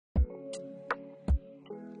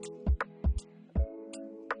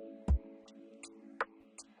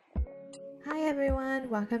everyone,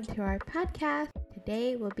 welcome to our podcast.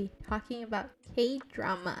 Today we'll be talking about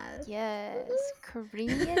K-dramas. Yes,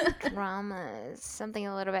 Korean dramas. Something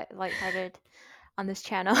a little bit lighthearted on this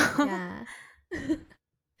channel. Yeah.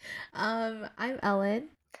 I'm Ellen,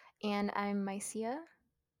 And I'm Mycia.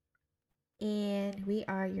 and we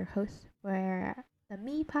are your hosts for the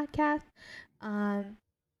Me podcast. Um,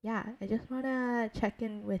 yeah, I just want to check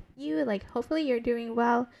in with you. Like, hopefully you're doing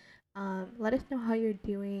well. Let us know how you're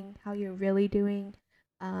doing, how you're really doing.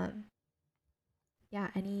 Um, yeah,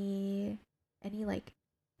 any like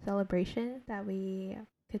celebration that we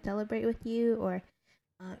could celebrate with you, or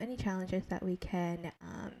any challenges that we can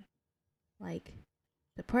like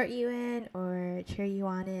support you in or cheer you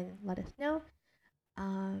on in, let us know.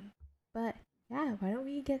 But yeah, why don't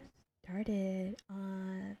we get started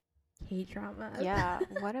on K dramas? Yeah,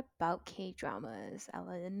 what about K dramas,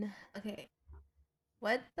 Ellen? Okay,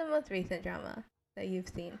 what's the most recent drama that you've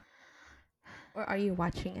seen, or are you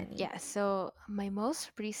watching any? Yeah, so my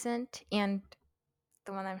most recent and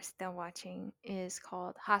the one I'm still watching is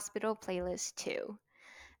called Hospital Playlist 2.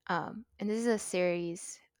 And this is a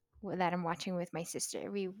series that I'm watching with my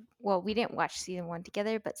sister. We didn't watch season 1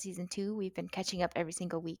 together, but season 2 we've been catching up every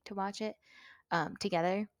single week to watch it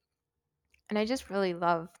together. And I just really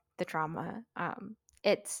love the drama.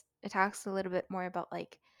 It talks a little bit more about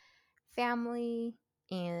like family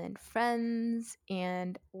and friends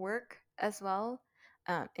and work as well,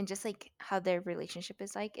 and just like how their relationship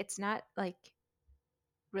is like. It's not like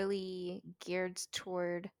really geared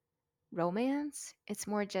toward romance. It's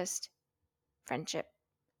more just friendship.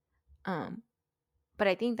 Um, but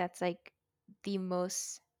I think that's like the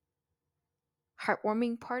most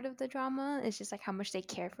heartwarming part of the drama is just like how much they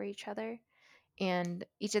care for each other, and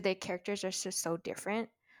each of their characters are just so different,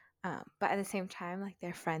 but at the same time like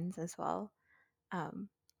they're friends as well. um,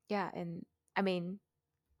 yeah, and I mean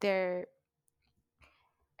they're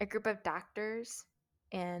a group of doctors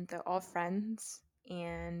and they're all friends,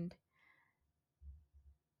 and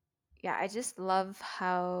yeah, I just love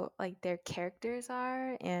how like their characters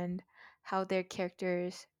are and how their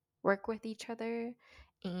characters work with each other.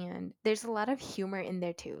 And there's a lot of humor in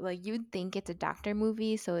there too. Like you'd think it's a doctor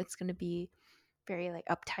movie, so it's going to be very like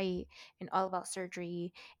uptight and all about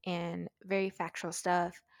surgery and very factual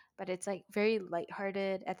stuff, but it's like very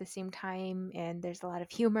lighthearted at the same time, and there's a lot of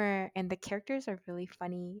humor and the characters are really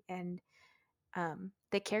funny, and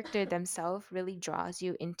the character themselves really draws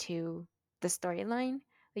you into the storyline.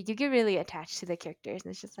 Like you get really attached to the characters,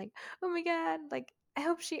 and it's just like, oh my god, like I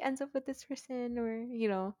hope she ends up with this person, or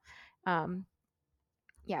um,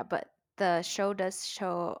 yeah. But the show does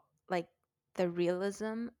show like the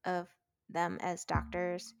realism of them as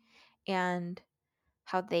doctors and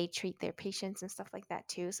how they treat their patients and stuff like that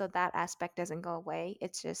too. So that aspect doesn't go away.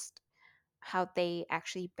 It's just how they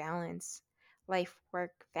actually balance life,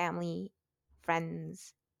 work, family,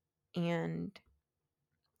 friends, and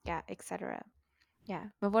yeah, etc. Yeah.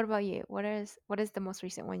 But what about you? What is the most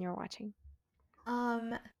recent one you're watching?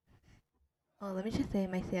 Um, well, let me just say,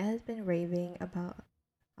 my Sia has been raving about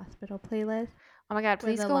Hospital Playlist Oh my god, for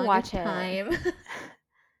please the go watch longest it. time.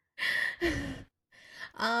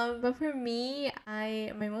 But for me,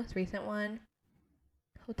 I my most recent one,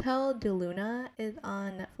 Hotel de Luna, is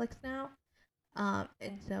on Netflix now.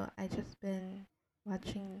 And so I just been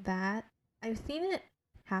watching that. I've seen it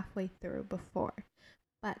halfway through before,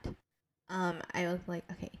 but I was like,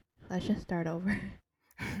 okay, let's just start over.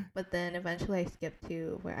 But then eventually I skipped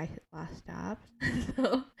to where I last stopped.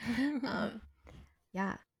 So, um,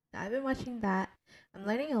 yeah, so I've been watching that. I'm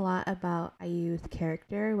learning a lot about IU's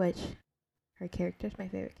character, which her character is my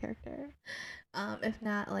favorite character. If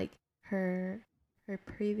not like her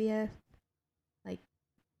previous like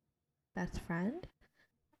best friend.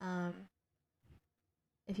 Um,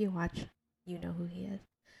 if you watch, you know who he is.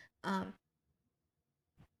 Um,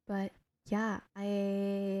 but yeah,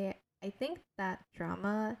 I think that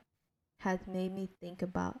drama has made me think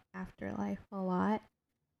about afterlife a lot.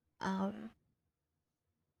 Um,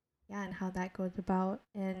 yeah, and how that goes about,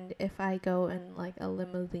 and if I go in like a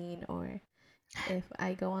limousine or if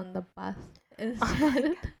I go on the bus Oh my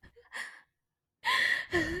instead.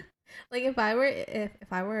 god. Like if I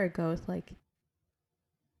were a ghost, like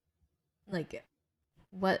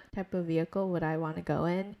what type of vehicle would I want to go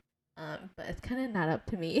in? But it's kind of not up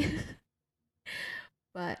to me.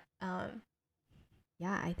 But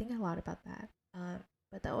yeah, I think a lot about that.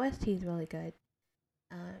 But the OST is really good.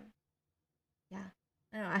 Um, yeah,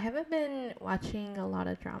 I don't know. I haven't been watching a lot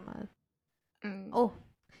of dramas. Mm. Oh,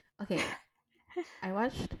 okay. I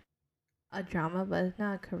watched a drama, but it's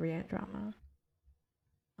not a Korean drama.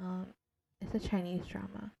 Um, it's a Chinese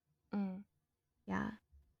drama. Mm. Yeah,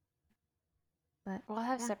 But We'll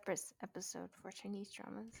have yeah, separate episode for Chinese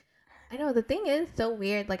dramas. I know the thing is so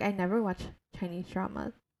weird. Like I never watch Chinese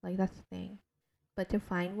dramas. Like that's the thing. But to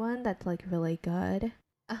find one that's like really good,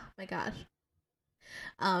 oh my gosh.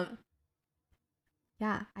 Um,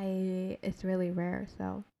 yeah, I it's really rare.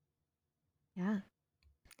 So yeah,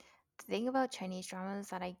 The thing about Chinese dramas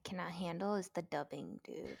that I cannot handle is the dubbing,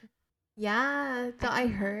 dude. yeah. So I I cannot.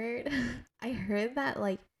 heard, I heard that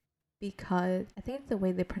like because I think it's the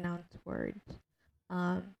way they pronounce words.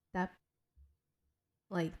 That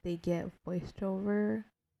like they get voiced over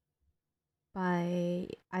by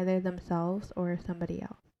either themselves or somebody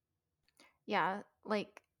else. Yeah,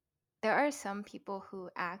 like there are some people who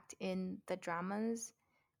act in the dramas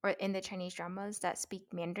or in the Chinese dramas that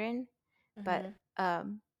speak Mandarin, but Mhm.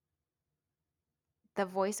 um the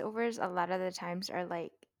voiceovers a lot of the times are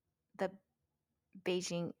like the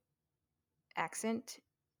Beijing accent.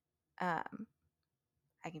 Um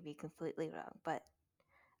I can be completely wrong, but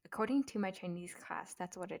according to my Chinese class,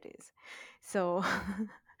 that's what it is. So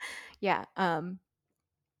yeah,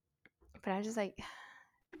 but I was just like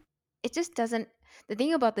it just doesn't the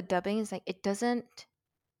thing about the dubbing is like it doesn't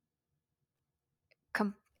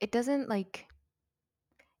like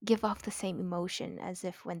give off the same emotion as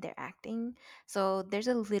if when they're acting. So there's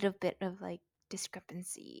a little bit of like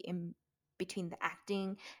discrepancy in between the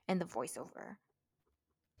acting and the voiceover.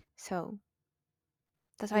 So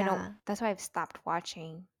Yeah, that's why I've stopped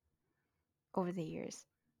watching over the years.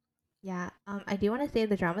 yeah. I do want to say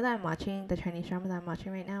the drama that I'm watching, the Chinese drama that I'm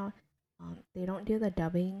watching right now, they don't do the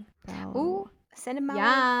dubbing, Ooh, so Cinemaui.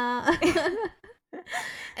 yeah.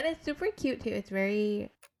 And it's super cute too.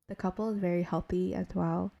 The couple is very healthy as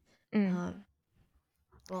well. Mm. Um,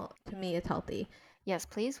 well, to me, it's healthy. Yes,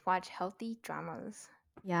 please watch healthy dramas.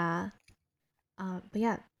 Yeah. But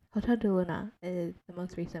yeah, Hotel de Luna is the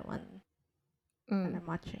most recent one that Mm. I'm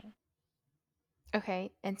watching.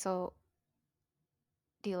 Okay, and so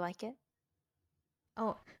do you like it?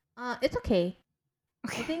 Oh, it's okay. I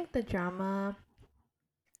Okay. think the drama.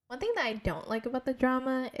 One thing that I don't like about the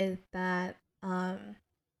drama is that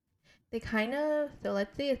they kind of so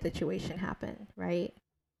let's say a situation happened, right?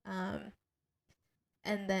 Um,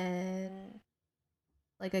 and then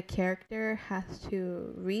like a character has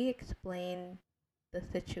to re-explain the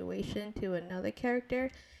situation to another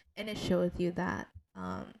character, and it shows you that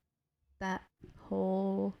um that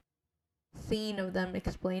whole scene of them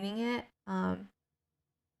explaining it.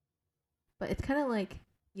 But it's kind of like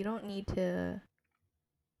you don't need to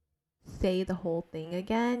say the whole thing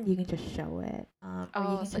again. You can just show it, or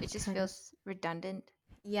you Oh, can so it just just kind of feels redundant.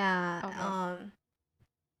 yeah, Okay.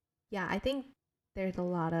 yeah. I think there's a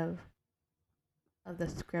lot of the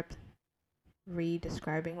script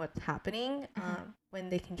re-describing what's happening Mm-hmm. when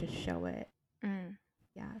they can just show it. Mm.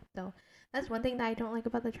 Yeah, so that's one thing that I don't like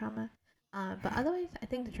about the drama. But otherwise, I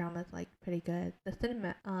think the drama is like pretty good. The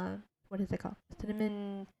cinema, what is it called?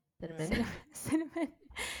 Cinnamon. Cinnamon,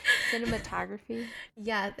 cinematography.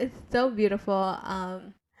 Yeah, it's so beautiful.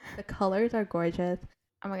 The colors are gorgeous.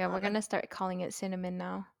 Oh my god, we're And gonna start calling it cinnamon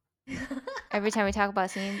now. Every time we talk about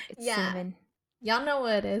scene, it's yeah, cinnamon. y'all know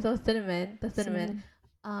what it is. Oh, cinnamon, the cinnamon.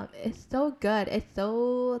 Cinnamon. It's so good. It's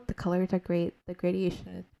so the colors are great. The gradation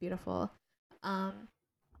is beautiful. Um,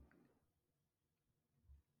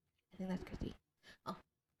 I think that's Christy. Oh,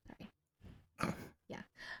 sorry. Yeah.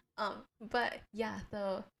 But yeah,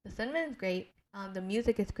 so the cinnamon is great. The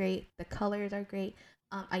music is great. The colors are great.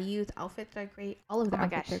 I use outfits are great. All of Oh the my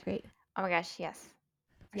outfits are gosh. great. Oh my gosh, yes.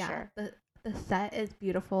 For Yeah, sure. the set is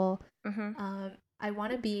beautiful. Mm-hmm. I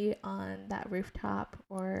want to be on that rooftop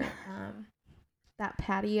or that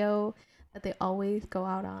patio that they always go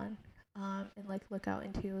out on, and like look out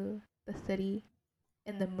into the city,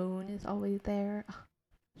 and the moon is always there. Oh,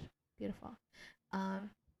 beautiful. Um,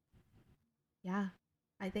 yeah,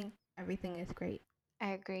 I think everything is great.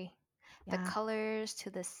 I agree. The Yeah. colors to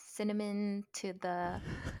the cinnamon to the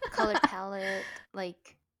color palette,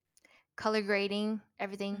 like color grading,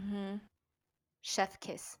 everything. Mhm. Chef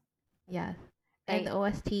kiss. Yes. And the Right?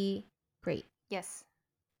 OST, great. Yes.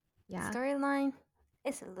 Yeah. Storyline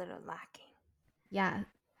is a little lacking. Yeah.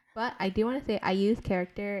 But I do want to say IU's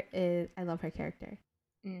character is I love her character.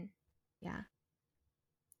 Mm. Yeah.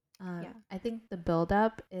 Yeah. I think the build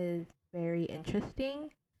up is very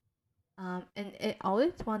interesting. And it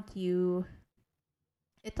always wants you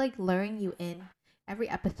it's like luring you in every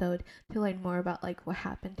episode to learn more about like what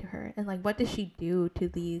happened to her and like what did she do to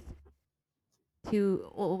these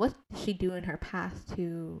to well, what did she do in her past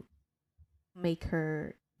to make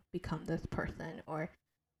her become this person or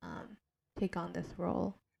um take on this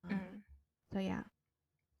role. Mm. So yeah,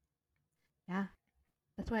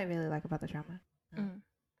 that's what I really like about the drama. Um, Mm.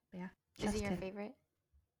 but yeah. Is it your Justin. favorite?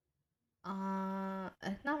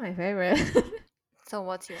 It's not my favorite. So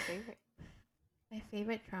what's your favorite? My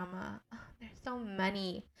favorite drama. There's so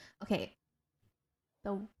many. Okay.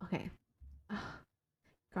 Okay.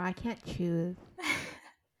 Girl, I can't choose.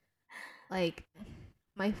 Like,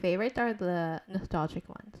 my favorites are the nostalgic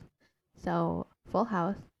ones. So, Full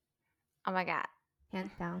House, Oh my god.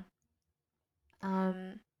 hands down.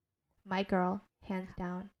 Um, My Girl, hands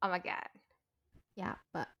down. Oh my god. Yeah,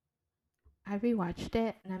 but I rewatched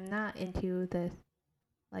it and I'm not into this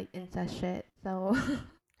like incest shit. So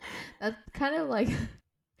that's kind of like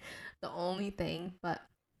the only thing. But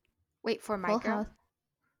Wait for my Full girl. House,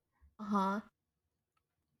 uh huh.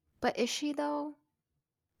 But is she though?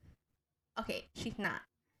 Okay, she's not.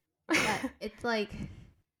 But it's like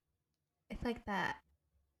that.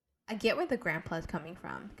 I get where the grandpa's coming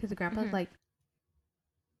from because the grandpa's Mhm. like,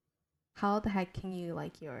 how the heck can you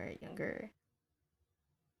like your younger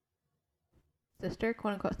sister,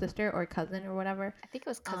 quote unquote sister or cousin or whatever? I think it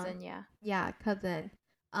was Um, cousin, yeah. yeah, cousin.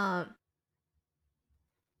 Um,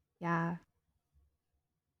 yeah,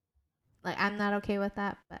 like I'm not okay with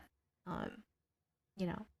that, but um, you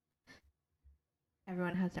know,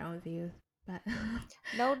 everyone has their own views. But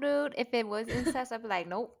No, dude. If it was incest, I'd be like,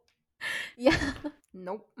 nope, yeah,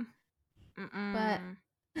 nope. but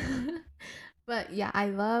Mm-mm. but yeah, I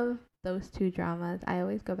love those two dramas. I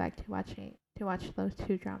always go back to watch those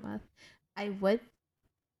two dramas. I would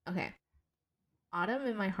okay, Autumn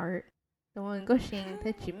in My Heart, the one Gushing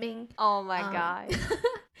Ming. Oh my Um, god.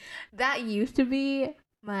 that used to be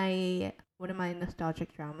my one of my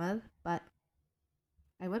nostalgic dramas, but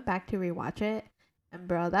I went back to rewatch it, and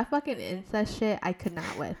bro, that fucking incest shit I could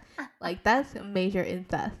not with. Like that's major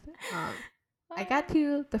incest. I got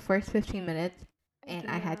to the first 15 minutes, I and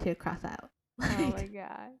I had cannot. to cross out. Oh my Like,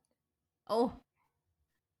 god. oh,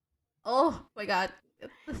 oh my god,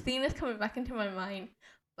 the scene is coming back into my mind.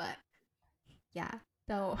 But yeah,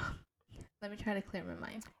 so let me try to clear my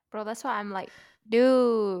mind. Bro, that's why I'm like,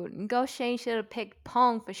 dude, Go Shane should have picked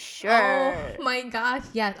Pong for Oh sure. my gosh,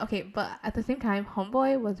 yes. Okay, but at the same time,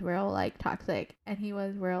 Homeboy was real like toxic, and he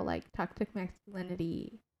was real like toxic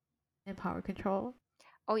masculinity and power control.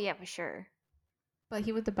 Oh yeah, for sure. But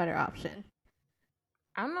he was the better option,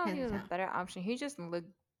 I don't know if he hands was a down. better option. He just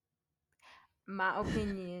looked, my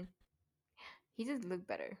opinion, he just looked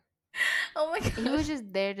better. Oh my He was gosh.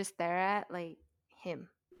 just there to stare at, like, him.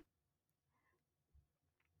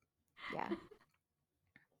 Yeah.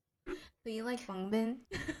 So you like Bang Bin?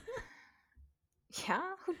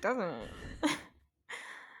 Yeah? Who doesn't?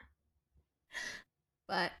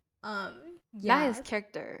 But Not his yeah,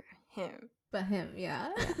 character, him. but him,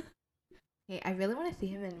 yeah. Yeah, Okay, I really want to see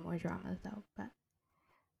him in more dramas though. But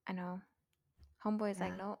I know. Homeboy's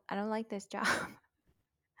like, yeah, no, I don't like this job.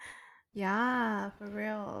 yeah, for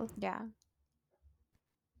real. Yeah.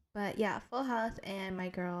 But yeah, Full House and My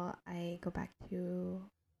Girl, I go back to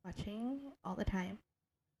watching all the time.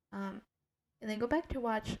 Um, and then go back to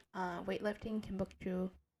watch weightlifting Timbuktu.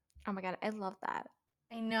 Oh my god, I love that.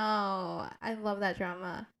 I know, I love that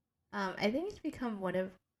drama. I think it's become one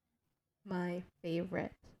of my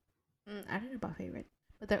favorites. I don't know about favorites,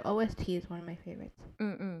 but their OST is one of my favorites.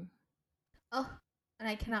 Mm-mm. Oh, and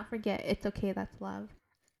I cannot forget It's Okay That's Love.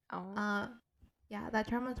 Oh. Uh, yeah, that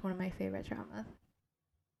drama is one of my favorite dramas.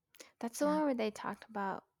 That's the Yeah. one where they talked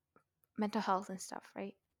about mental health and stuff,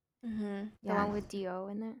 right? The Yes. one with Dio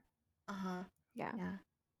in it. Uh huh. Yeah. Yeah.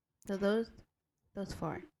 So those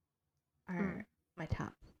four Mm. are my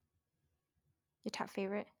top. Your top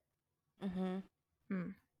favorite? Mhm.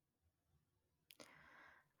 Mm.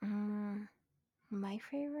 Mm. My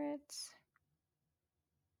favorites?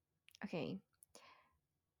 Okay.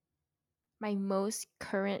 My most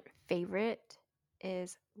current favorite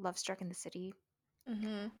is Love Struck in the City.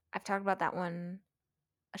 Mhm. I've talked about that one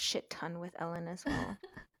a shit ton with Ellen as well.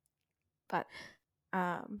 But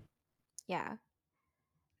um yeah.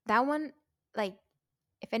 That one, like,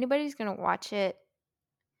 if anybody's gonna watch it,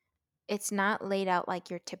 it's not laid out like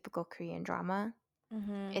your typical Korean drama.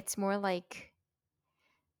 Mhm. It's more like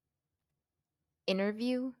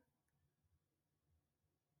interview.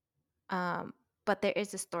 But there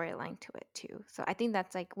is a storyline to it too. So I think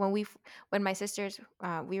that's like when my sisters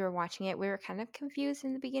we were watching it, we were kind of confused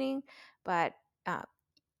in the beginning, but uh,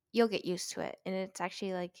 you'll get used to it, and it's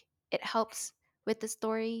actually like it helps with the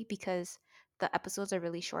story because the episodes are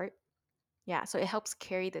really short. Yeah, so it helps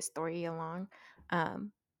carry the story along.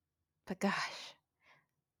 Um, but gosh,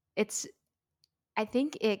 it's I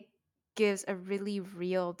think it gives a really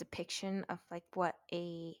real depiction of like what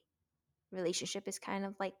a relationship is kind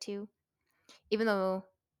of like too. Even though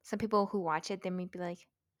some people who watch it they may be like,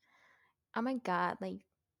 "Oh my god, like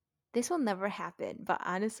this will never happen. But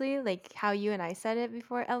honestly, like how you and I said it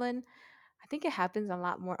before, Ellen, I think it happens a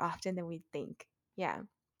lot more often than we think. Yeah.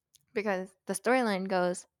 Because the storyline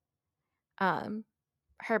goes, um,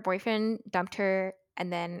 her boyfriend dumped her,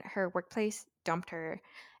 and then her workplace dumped her,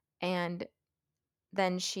 and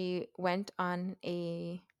then she went on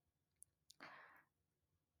a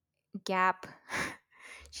gap.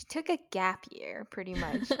 She took a gap year pretty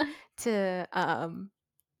much to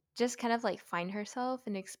just kind of like find herself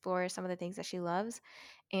and explore some of the things that she loves.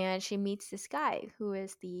 And she meets this guy who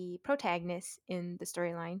is the protagonist in the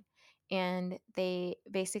storyline. And they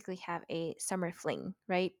basically have a summer fling,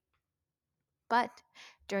 right? But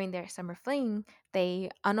during their summer fling, they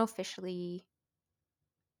unofficially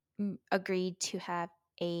agreed to have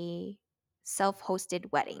a self hosted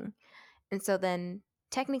wedding. And so then,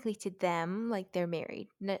 technically, to them, like they're married,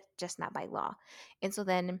 just not by law. And so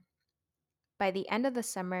then, by the end of the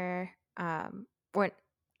summer, or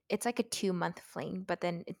it's like a 2 month fling, but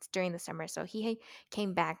then it's during the summer. So he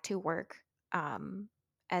came back to work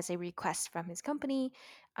as a request from his company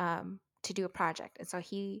to do a project. And so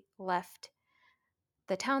he left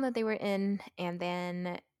the town that they were in, and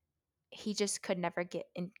then he just could never get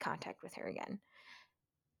in contact with her again.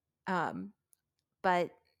 Um, but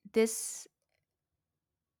this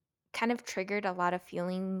kind of triggered a lot of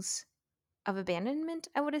feelings of abandonment,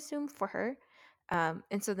 I would assume, for her.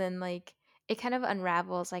 And so then, like, it kind of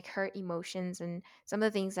unravels like her emotions and some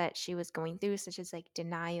of the things that she was going through, such as like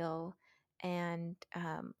denial and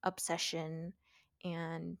obsession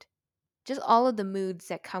and just all of the moods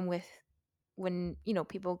that come with when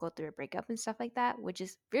people go through a breakup and stuff like that, which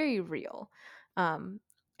is very real. Um,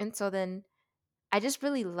 and so then I just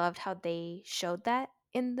really loved how they showed that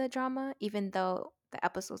in the drama, even though the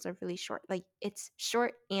episodes are really short. Like it's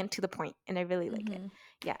short and to the point, and I really like it.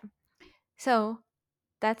 Mm-hmm. Yeah. So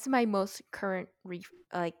that's my most current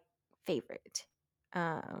like favorite.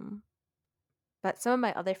 Um, but some of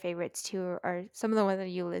my other favorites too are some of the ones that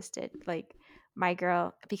you listed, like My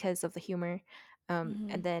Girl because of the humor, Mm-hmm.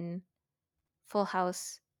 and then Full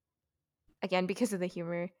House again because of the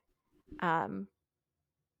humor. Um,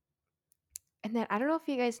 and then I don't know if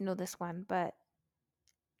you guys know this one, but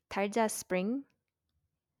Tarja Spring.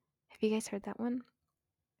 Have you guys heard that one?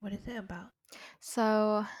 What is it about?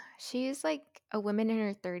 So she's like a woman in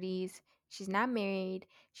her 30s. She's not married.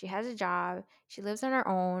 She has a job. She lives on her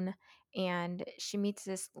own. And she meets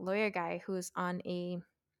this lawyer guy who's on a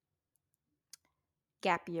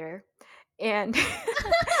gap year. And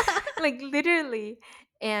like literally.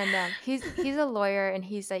 And he's a lawyer and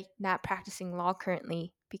he's like not practicing law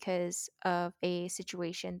currently because of a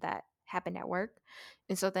situation that happened at work.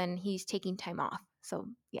 And so then he's taking time off. So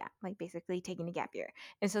yeah, like basically taking a gap year.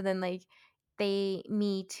 And so then like they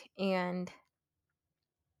meet and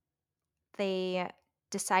they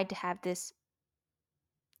decide to have this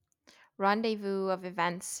rendezvous of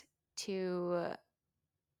events to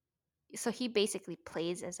so he basically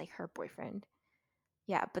plays as like her boyfriend.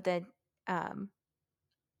 Yeah, but then um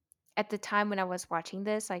at the time when I was watching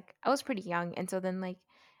this, like I was pretty young, and so then like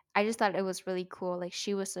I just thought it was really cool. Like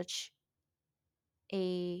she was such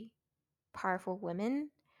a powerful woman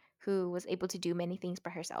who was able to do many things by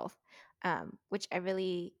herself, which I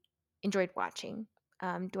really enjoyed watching.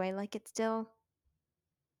 Do I like it still?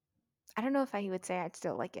 I don't know if I would say I'd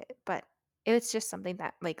still like it, but it's just something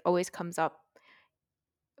that like always comes up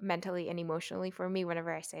mentally and emotionally for me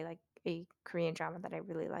whenever I say like a Korean drama that I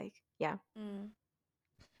really like. Yeah. Mm.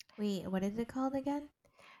 Wait, what is it called again?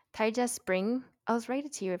 Taija Spring. I'll write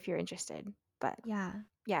it to you if you're interested. But Yeah.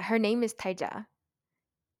 yeah, her name is Taija.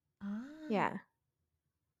 Ah. Yeah.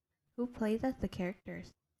 Who plays as the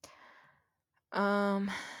characters? Um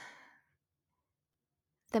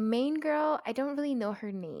the main girl, I don't really know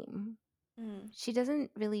her name. Mm. She doesn't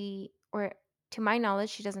really or to my knowledge,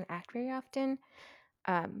 she doesn't act very often.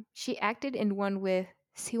 She acted in one with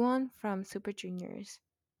Siwon from Super Juniors.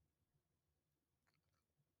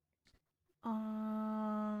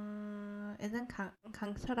 Isn't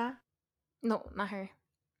Kang Sora? No, not her.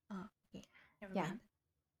 Oh, okay. Never Yeah. mind.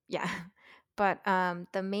 Yeah. But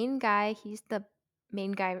the main guy, he's the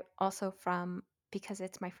main guy also from Because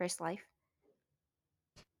It's My First Life.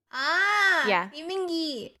 Ah, Yeah. Lee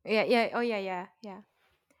Mingi. Yeah, yeah. Oh yeah, yeah, yeah.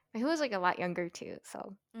 But he was like a lot younger too,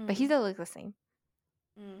 so but he Mm. still looks the same.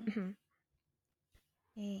 Mm. Mhm.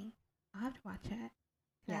 Dang. I'll have to watch it.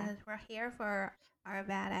 Yeah. Because we're here for our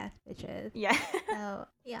badass bitches. Yeah. So,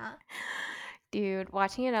 yeah. Dude,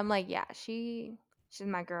 watching it I'm like, yeah, she's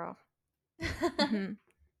my girl. Mhm.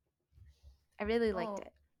 I really liked Oh,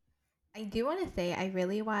 it. I do want to say I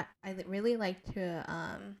really like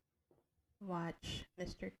to watch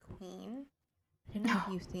Mr. Queen. I don't know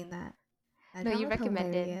if you've seen that. That No, you drama's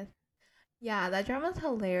recommended. hilarious. Yeah, that drama's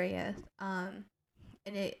hilarious.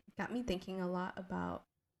 And it got me thinking a lot about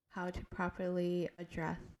how to properly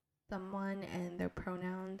address someone and their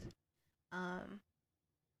pronouns. Um,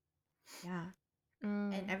 yeah,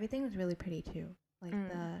 and Mm, everything was really pretty too. Like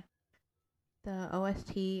mm. the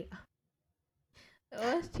OST, the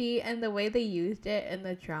OST, and the way they used it in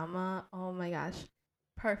the drama. Oh my gosh,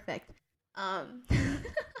 perfect. Um,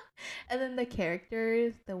 and then the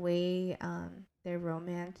characters, the way their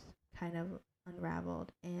romance kind of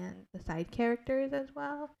unraveled, and the side characters as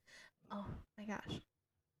well. Oh my gosh.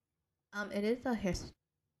 It is a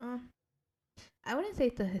uh, I wouldn't say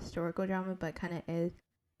it's a historical drama, but kind of is.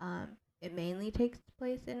 It mainly takes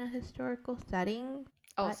place in a historical setting,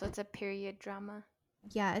 Oh, but so it's a period drama.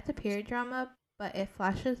 yeah, it's a period drama, but it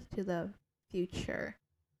flashes to the future.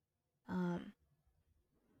 Um,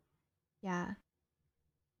 yeah,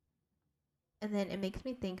 and then it makes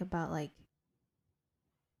me think about like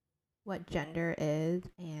what gender is,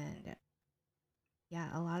 and yeah,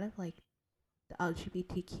 a lot of like the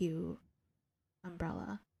LGBTQ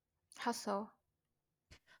umbrella. How so?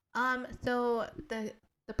 So the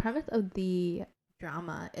premise of the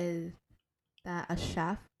drama is that a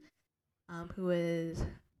chef, who is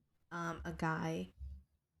a guy,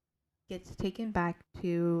 gets taken back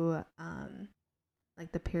to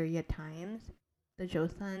like the period times, the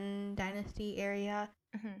Joseon dynasty area,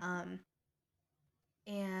 Mm-hmm. um,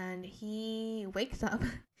 and he wakes up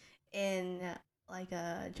in like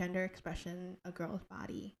a gender expression, a girl's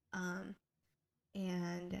body,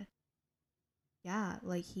 and yeah,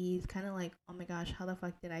 like he's kind of like, oh my gosh, how the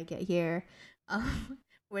fuck did I get here?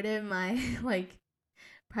 Where did my like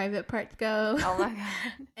private parts go? Oh my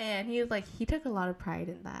god. And he was like, he took a lot of pride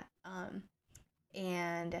in that.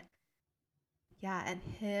 And yeah, and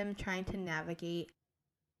him trying to navigate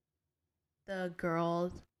the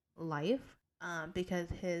girl's life, because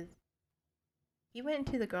he went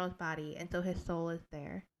into the girl's body, and so his soul is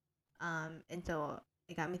there. And so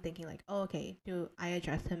it got me thinking, like, oh, okay, do I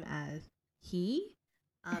address him as he,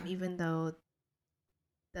 even though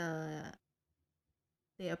the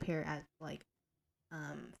they appear as like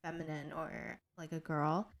feminine or like a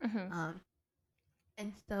girl. Mm-hmm. Um,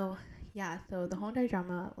 and so yeah, so the whole entire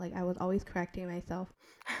drama, like I was always correcting myself,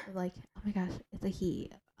 like, oh my gosh, it's a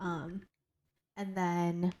he. And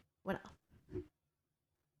then what else?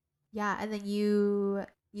 Yeah, and then you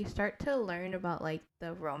start to learn about like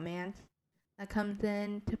the romance that comes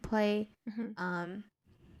into play. Mm-hmm. Um,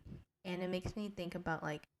 and it makes me think about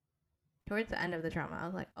like towards the end of the drama, I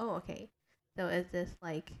was like, oh, okay, so is this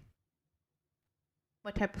like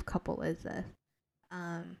what type of couple is this?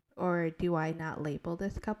 Or do I not label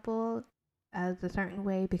this couple as a certain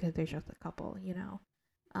way because they're just a couple, you know?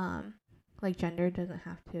 Um, like gender doesn't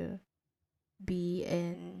have to be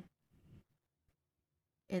in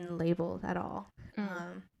labels at all.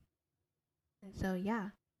 Mm. And so yeah,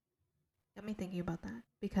 got me thinking about that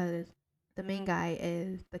because the main guy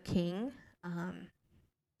is the king, um,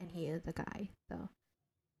 and he is a guy, so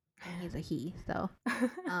and he's a he, so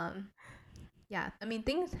um, yeah. I mean,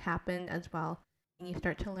 things happen as well, and you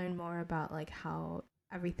start to learn more about like how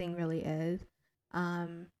everything really is,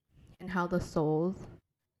 um, and how the souls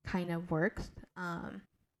kind of works,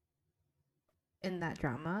 in that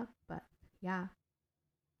drama. But yeah,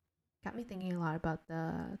 got me thinking a lot about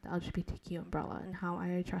the LGBTQ umbrella and how I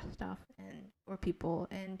address stuff and or people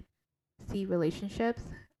and see relationships.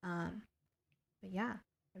 Um, but yeah,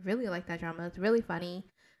 I really like that drama. It's really funny.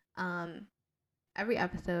 Um, every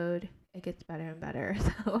episode it gets better and better.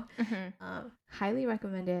 So, Mm-hmm. highly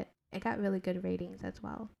recommend it. It got really good ratings as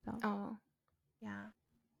well. So Oh. yeah,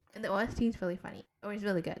 and the OST is really funny, or it's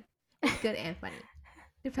really good. It's good and funny,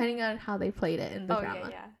 depending on how they played it in the Oh yeah, drama.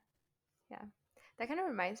 yeah. Yeah. That kind of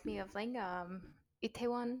reminds me of like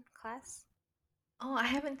Itaewon Class. Oh, I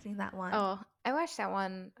haven't seen that one. Oh, I watched that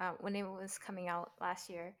one when it was coming out last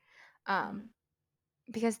year. Um, Mm-hmm.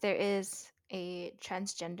 because there is a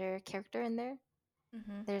transgender character in there.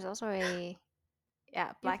 Mm-hmm. There's also a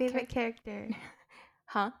Your black favorite character. character?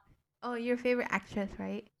 Huh? Oh, your favorite actress,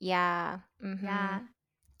 right? Yeah. Mm-hmm. Yeah.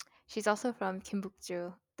 She's also from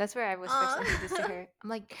Kimbukju. That's where I was first introduced to Oh. her. I'm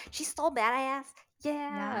like, she's so badass. Yeah.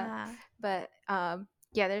 Yeah. But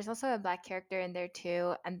yeah, there's also a black character in there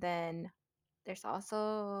too. And then there's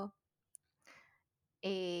also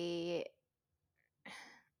a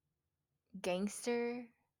gangster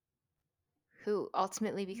who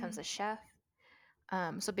ultimately becomes Mm. a chef.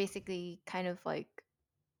 So basically kind of like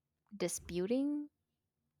disputing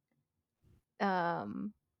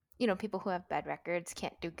um people who have bad records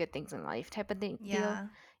can't do good things in life type of thing deal. Yeah.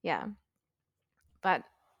 Yeah. But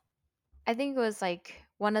I think it was like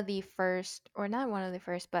one of the first, or not one of the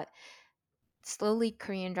first, but slowly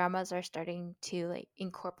Korean dramas are starting to like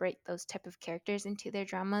incorporate those type of characters into their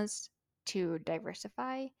dramas to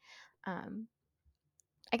diversify. Um,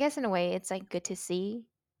 I guess in a way, it's like good to see.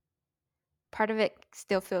 Part of it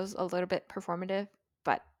still feels a little bit performative,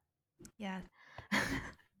 but Yes.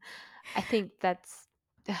 I think that's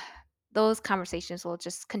those conversations will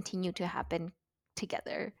just continue to happen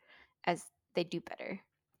together as they do better,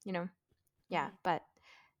 you know? Yeah, but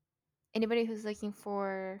anybody who's looking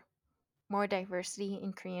for more diversity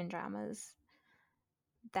in Korean dramas,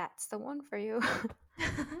 that's the one for you.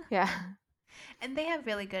 Yeah. And they have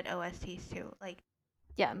really good OSTs too, like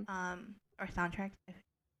Yeah. or soundtracks. If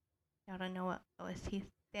y'all don't know what OST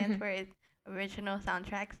stands Mhm. for, it's original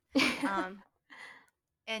soundtracks. Um,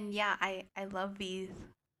 and yeah, I love these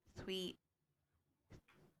sweet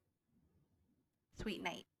Sweet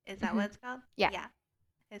Night. Is that what Mhm. it's called? Yeah. Yeah,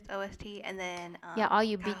 it's OST, and then Yeah, all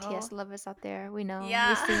you Kaho. BTS lovers out there, we know. We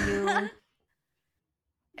Yeah. see you.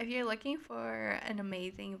 If you're looking for an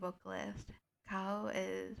amazing vocalist, Kao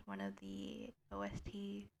is one of the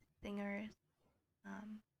OST singers.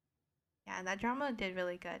 Um, yeah, and that drama did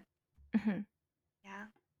really good. Mhm. Yeah.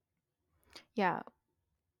 Yeah,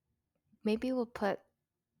 maybe we'll put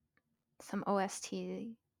some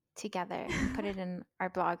OST together and put it in our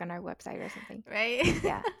blog on our website or something. Right?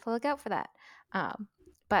 Yeah, so look out for that.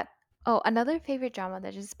 But oh, another favorite drama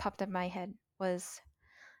that just popped up in my head was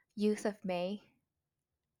Youth of May.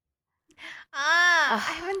 I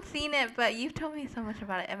Ah, haven't seen it, but you've told me so much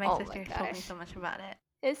about it, and my oh my sister's told me gosh. so much about it.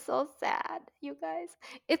 It's so sad, you guys.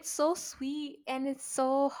 It's so sweet and it's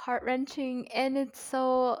so heart-wrenching and it's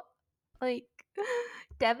so like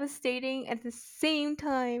devastating at the same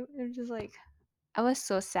time. I'm just like I was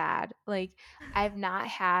so sad. Like I've not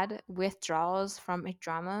had withdrawals from a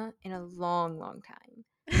drama in a long, long time.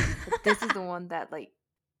 But this is the one that like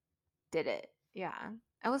did it. Yeah.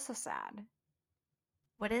 I was so sad.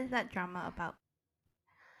 What is that drama about?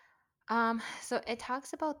 So it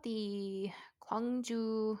talks about the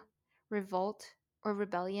Gwangju revolt or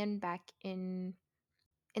rebellion back in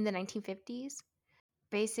the 1950s.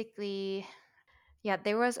 Basically, yeah,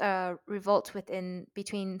 there was a revolt within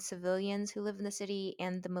between civilians who live in the city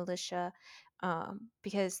and the militia,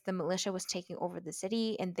 because the militia was taking over the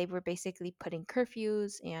city and they were basically putting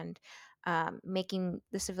curfews and making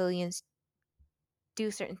the civilians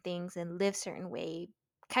do certain things and live certain way,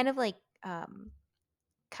 kind of like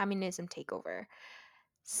communism takeover.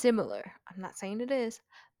 Similar. I'm not saying it is,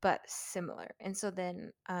 but similar. And so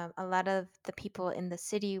then a lot of the people in the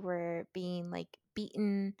city were being like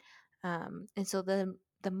beaten. And so the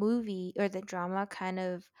movie or the drama kind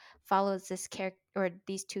of follows this character or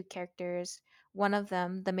these two characters. One of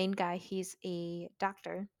them, the main guy, he's a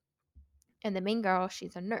doctor, and the main girl,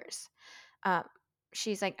 she's a nurse. Um,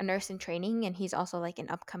 she's like a nurse in training, and he's also like an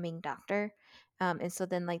upcoming doctor. And so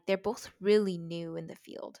then like they're both really new in the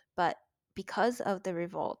field, but because of the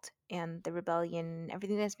revolt and the rebellion and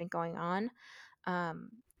everything that's been going on,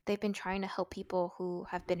 they've been trying to help people who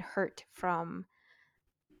have been hurt from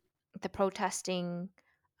the protesting,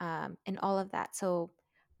 and all of that. So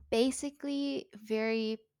basically,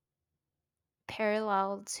 very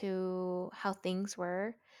parallel to how things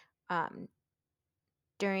were um,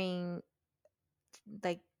 during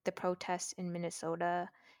like the protests in Minnesota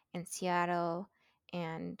and Seattle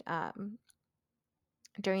and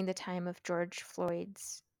during the time of George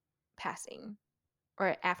Floyd's passing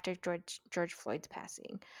or after George Floyd's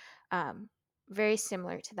passing. Um, very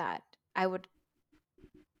similar to that, I would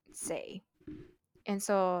say. And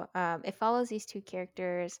so it follows these two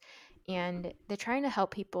characters and they're trying to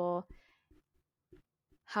help people.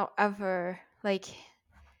 However, like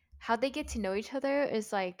how they get to know each other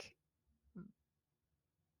is like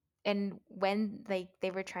and when like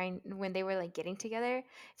they were trying when they were like getting together,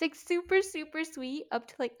 it's like super super sweet up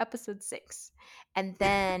to like episode 6, and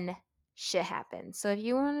then shit happens. So if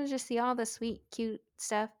you want to just see all the sweet cute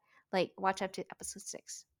stuff, like watch up to episode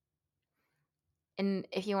 6. And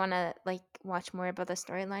if you want to like watch more about the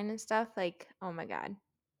storyline and stuff, like oh my god,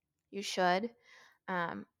 you should.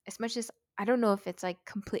 As much as I don't know if it's like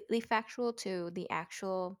completely factual to the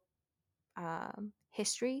actual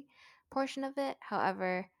history portion of it.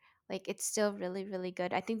 However, like it's still really, really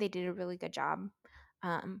good. I think they did a really good job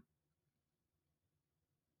um,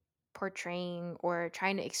 portraying or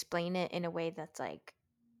trying to explain it in a way that's like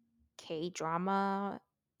K drama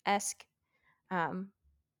esque. Um,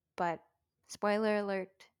 but spoiler alert,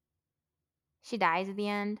 she dies at the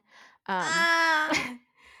end. Um, Ah!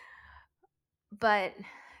 but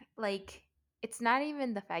like, it's not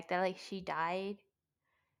even the fact that like she died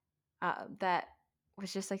that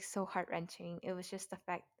was just like so heart wrenching. It was just the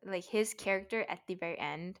fact, like his character at the very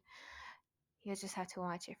end. You just have to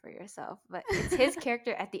watch it for yourself. But it's his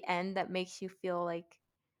character at the end that makes you feel like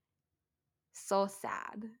so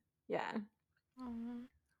sad. Yeah, Aw.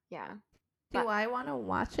 yeah. Do But I want to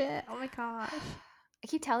watch it? Oh my gosh. I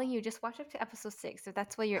keep telling you, just watch up to episode 6 if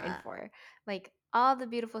that's what you're in Uh, for. Like all the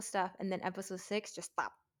beautiful stuff, and then episode 6, just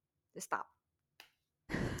stop. Just stop.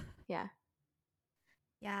 Yeah.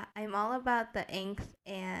 yeah, I'm all about the angst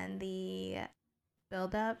and the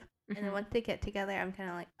build up. And then Hmm. once they get together, I'm kind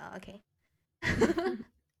of like, oh, okay.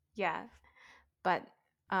 Yeah. But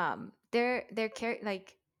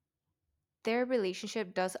like their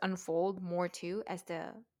relationship does unfold more too as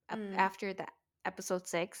Mm, after the episode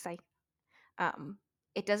 6. Like um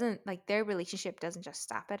it doesn't, like their relationship doesn't just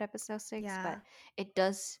stop at episode 6, but yeah. it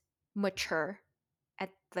does mature at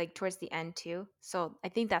like towards the end too. So I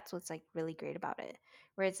think that's what's like really great about it,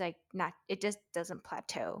 where it's like not, it just doesn't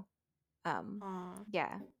plateau. um Aw,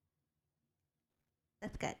 yeah.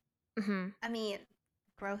 that's good. Hmm. I mean,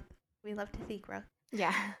 growth. We love to see growth.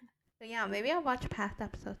 Yeah. So yeah, maybe I'll watch past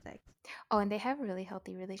episode 6. Oh, and they have a really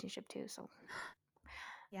healthy relationship too, so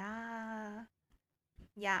Yeah.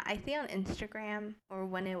 Yeah, I see on Instagram or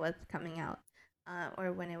when it was coming out,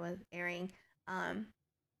 or when it was airing. Um,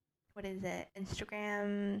 what is it?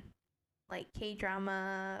 Instagram, like K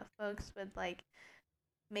drama folks would like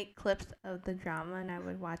make clips of the drama, and I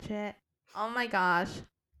would watch it. Oh my gosh,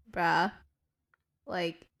 bruh!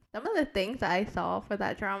 Like some of the things I saw for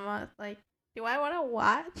that drama, like, do I want to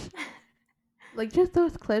watch? Like just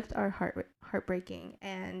those clips are heartbreaking,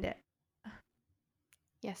 and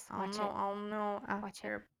yes, I don't watch know. it. I don't know Watch it.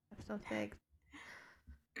 after episode 6.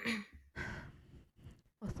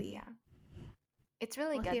 We'll see. Yeah. It's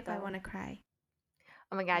really We'll see good if I though. want to cry.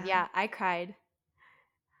 Oh my god, Yeah. yeah, I cried.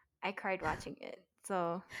 I cried watching it.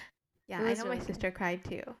 So Yeah, it I was know my really good. sister cried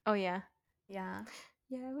too. Oh yeah. Yeah.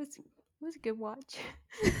 Yeah, it was a good watch.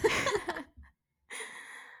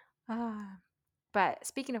 Ah. But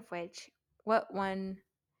speaking of which, what one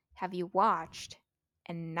have you watched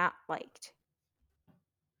and not liked?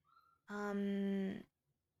 um,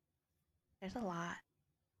 there's a lot.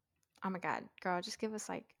 Oh my god, girl, just give us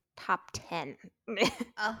like top 10.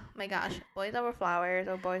 Oh my gosh, Boys Over Flowers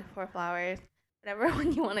or Boys Before Flowers, whatever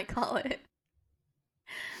one you want to call it.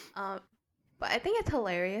 Um, but I think it's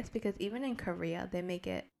hilarious because even in Korea,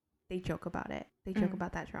 they joke about it. They joke Mm.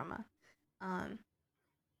 about that drama. Um,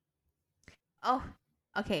 oh,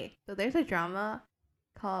 okay. So there's a drama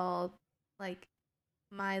called like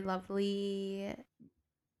My Lovely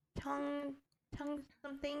Tongue Tongue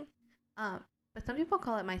something. But some people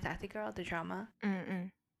call it My Sassy Girl, the drama.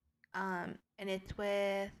 Mm-mm. And it's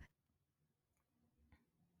with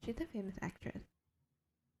she's a famous actress,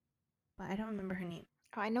 but I don't remember her name.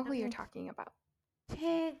 Oh, I know who you're Something talking about.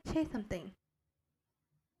 Che something.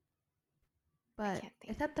 I But can't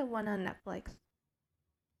think. it's not the one on Netflix.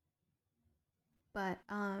 But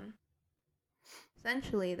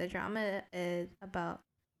essentially the drama is about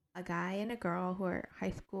a guy and a girl who are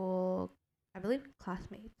high school, I believe,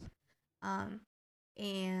 classmates. Um,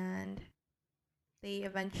 and they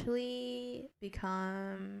eventually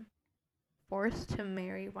become forced to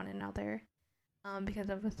marry one another because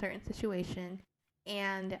of a certain situation.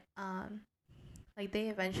 And like they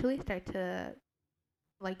eventually start to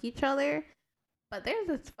like each other. But there's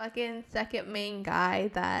this fucking second main guy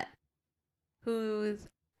who's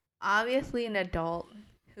obviously an adult,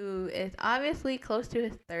 who is obviously close to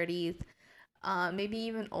his 30s, maybe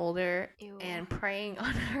even older, Ew. and preying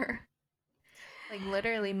on her, like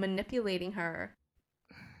literally manipulating her.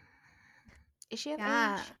 Is she of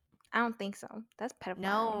Yeah, age? I don't think so. That's pedophile.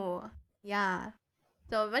 no, yeah.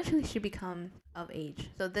 So eventually she becomes of age.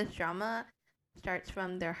 So this drama starts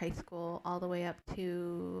from their high school all the way up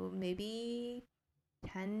to maybe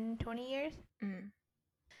 10, 20 years. Mm.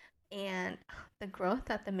 And the growth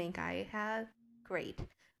that the main guy has, great.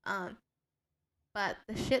 Um, but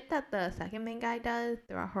the shit that the second main guy does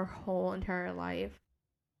throughout her whole entire life,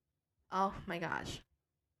 oh my gosh,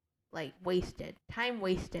 like wasted, time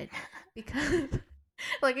wasted, because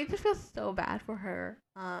like it just feels so bad for her,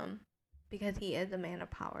 because he is a man of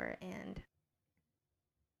power and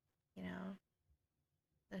you know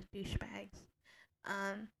those douchebags.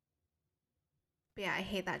 Um, but yeah, I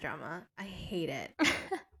hate that drama. I hate it.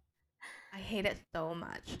 I hate it so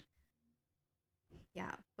much.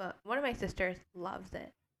 Yeah, but one of my sisters loves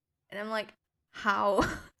it, and I'm like, how?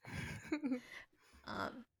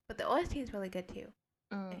 But the OST is really good too.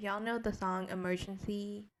 If Mm. y'all know the song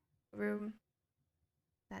 "Emergency Room,"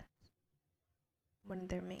 that's one of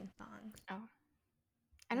their main songs. Oh,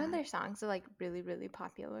 I know Yeah. their songs are like really, really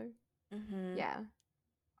popular. Mhm. Yeah.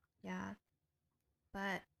 Yeah,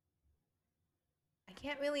 but I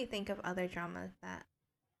can't really think of other dramas that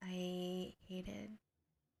I hated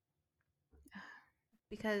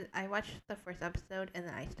because I watched the first episode and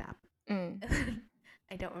then I stopped. Mm.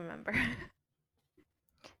 I don't remember.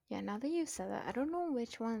 Yeah, now that you said that, I don't know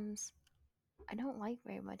which ones I don't like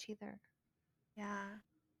very much either. Yeah.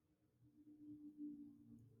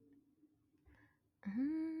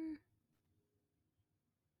 Mm.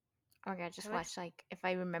 Okay, I I just wish. watched like if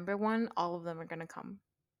I remember one, all of them are gonna come.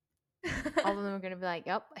 All of them are gonna be like,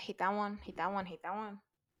 "Yep, I hate that one, hate that one, hate that one,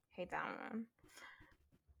 hate that one."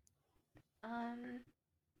 um,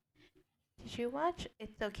 did you watch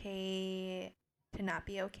It's Okay to Not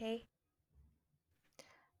Be Okay?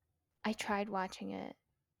 I tried watching it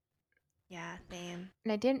Yeah, same.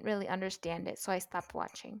 and I didn't really understand it, so I stopped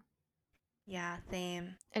watching. Yeah,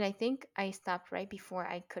 same. And I think I stopped right before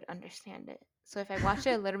I could understand it. So if I watched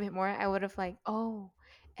it a little bit more, I would have like, oh,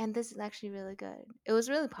 and this is actually really good. It was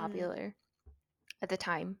really Mm, popular at the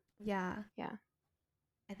time. yeah. Yeah.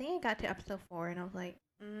 I think I got to episode 4 and I was like,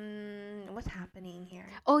 what's happening here?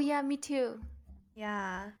 Oh yeah, me too.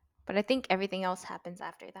 Yeah. But I think everything else happens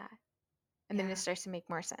after that. And then Yeah. it starts to make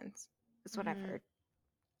more sense. That's what I've Mm-hmm. heard.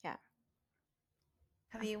 Yeah.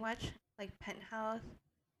 Have you watched like Penthouse?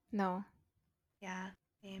 No. Yeah,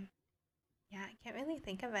 same. Yeah, I can't really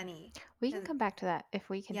think of any. We can 'Cause- come back to that if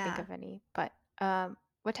we can think Yeah. of any. But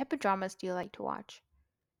what type of dramas do you like to watch?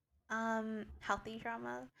 Healthy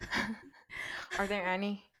drama. Are there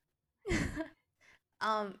any?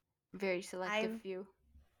 um, Very selective I've few.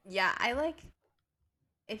 yeah, I like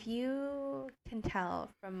if you can tell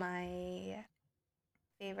from my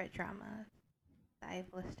favorite dramas that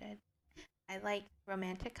I've listed, I like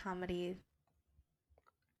romantic comedies,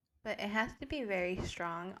 but it has to be very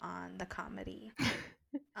strong on the comedy.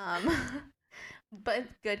 Um, but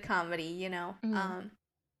it's good comedy, you know. Mm.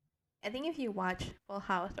 I think if you watch Full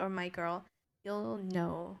House or My Girl, you'll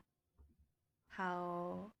know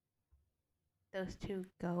how those two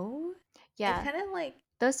go. It's Yeah. kind of like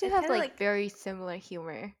Those two it's have kind of like like very similar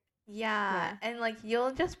humor. yeah, Yeah. and like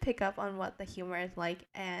you'll just pick up on what the humor is like,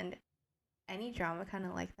 and any drama kind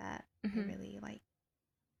of like that, I Hmm. really like.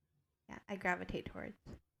 Yeah, I gravitate towards.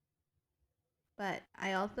 But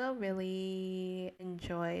I also really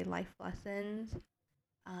enjoy life lessons.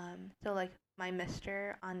 So like My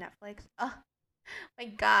Mister on Netflix. Oh my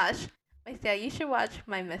gosh, my Sia, you should watch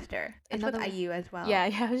My Mister. It's with Another. IU as well. Yeah,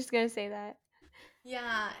 yeah. I was just gonna say that.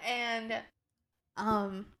 Yeah, and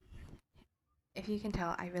um, if you can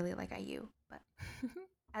tell, I really like IU, but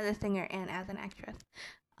as a singer and as an actress,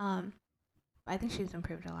 um, I think she's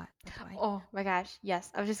improved a lot. That's why. Oh my gosh. Yes,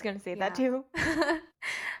 I was just gonna say that Yeah. too.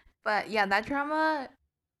 But yeah, that drama,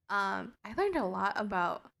 I learned a lot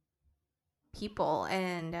about people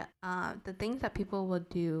and the things that people would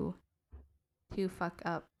do to fuck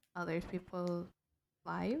up others people's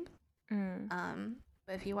lives. Mm.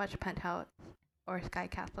 But if you watch Penthouse or Sky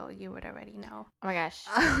Castle, you would already know. Oh my gosh.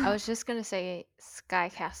 I was just gonna say Sky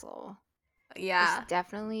Castle. It's Yeah,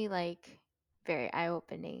 definitely like very eye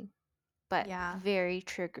opening, but yeah. very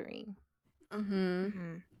triggering. Mhm.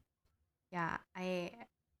 Hmm. Yeah, I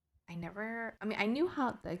never. I mean, I knew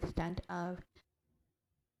how the extent of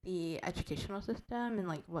the educational system and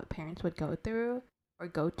like what parents would go through or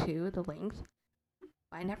go to the links,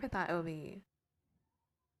 but I never thought it would be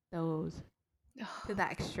those to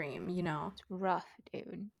that extreme. You know? It's rough,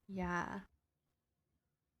 dude. Yeah.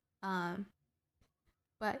 Um.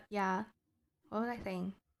 But yeah, what was I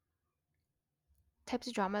saying? Types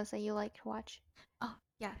of dramas that you like to watch? Oh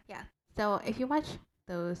yeah, yeah. So if you watch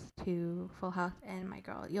those two, Full House and My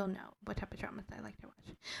Girl, you'll know what type of dramas I like to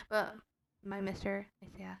watch. But My Mister,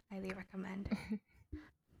 I highly recommend.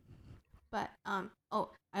 But oh,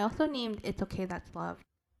 I also named It's Okay That's Love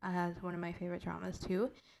as one of my favorite dramas too,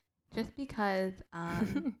 just because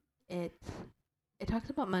it it talks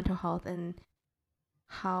about mental health and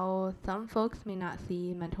how some folks may not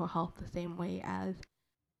see mental health the same way as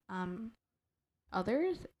um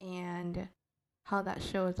others, and how that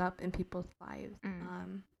shows up in people's lives.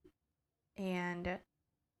 Mm. And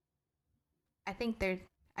I think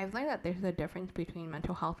I've learned that there's a difference between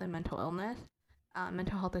mental health and mental illness.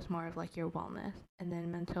 Mental health is more of like your wellness, and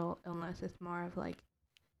then mental illness is more of like,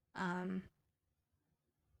 um,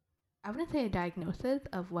 I wouldn't say a diagnosis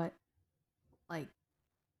of what like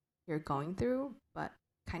you're going through, but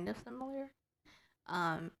kind of similar.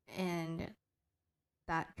 And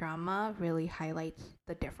that drama really highlights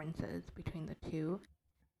the differences between the two.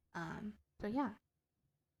 So yeah,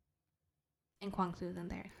 and Kwang Soo's in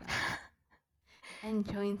there, so and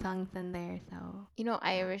Choi Sung's in there, so You know,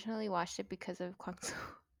 I yeah. originally watched it because of Kwang Soo.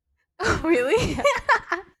 Oh really?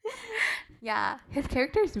 Yeah, his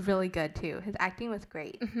character is really good too. His acting was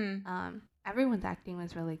great. Mm-hmm. Everyone's acting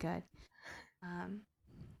was really good. Um,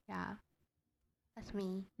 yeah, that's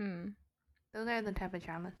me. Mm. Those are the type of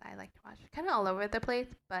dramas I like to watch. Kind of all over the place,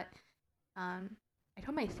 but I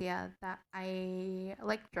told my Sia that I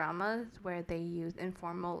like dramas where they use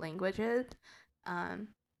informal languages,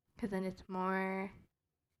 because then it's more,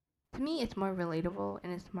 to me, it's more relatable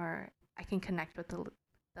and it's more, I can connect with the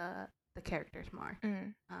the characters more.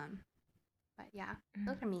 Mm. Um, but yeah,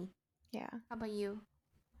 those Mm. are me. Yeah. How about you?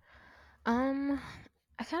 I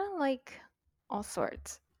kind of like all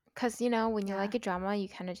sorts. Cause when you Yeah. like a drama, you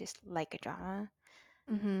kind of just like a drama.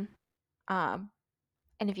 Mhm. Um,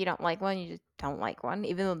 and if you don't like one, you just don't like one,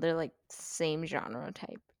 even though they're like same genre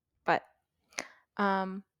type. But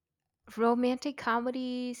um, romantic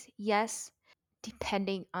comedies, yes,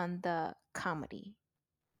 depending on the comedy,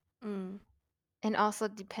 Mm. and also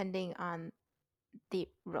depending on the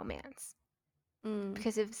romance. Mm.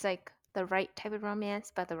 Because if it's like the right type of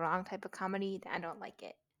romance but the wrong type of comedy, then I don't like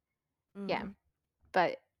it. Yeah. Mm.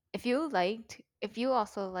 But if you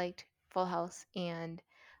also liked Full House and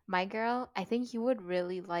My Girl, I think you would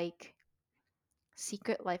really like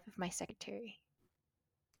Secret Life of My Secretary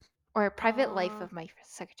or Private Life Uh, of My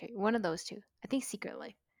Secretary. One of those two. I think Secret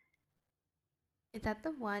Life. is that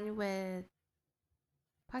the one with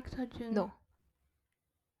Park Seo Joon? No,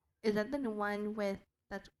 Is that the one with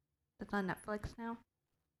that's on Netflix now?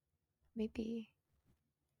 maybe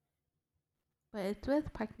But it's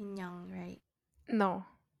with Park Min Young, right? no.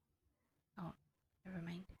 Oh, never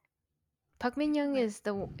mind. Park Min Young What?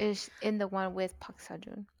 is in the one with Park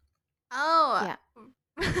Seo-joon. Oh, Yeah,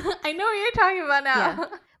 I know what you're talking about yeah, now.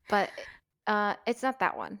 but it's not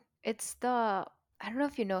that one. It's the I don't know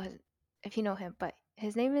if you know him, but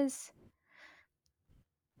his name is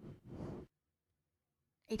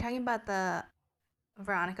Are you talking about the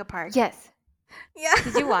Veronica Park? yes. Yeah.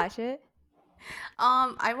 Did you watch it?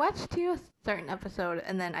 I watched to a certain episode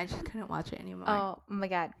and then I just couldn't watch it anymore. Oh my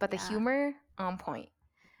god! But the Yeah, humor on point.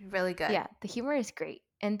 really good. Yeah, the humor is great,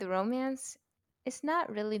 and the romance is not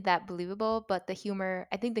really that believable, but the humor,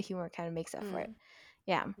 I think the humor kind of makes up for it. Mm,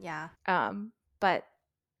 Yeah. yeah. But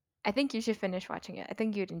I think you should finish watching it. I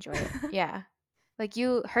think you'd enjoy it. Yeah. Like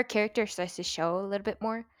her character starts to show a little bit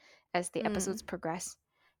more as the Mm, episodes progress.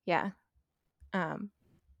 Yeah. Um,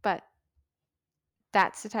 but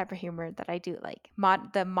that's the type of humor that I do like.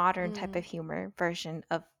 The modern type mm, of humor version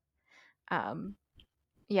of um,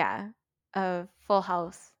 yeah, of Full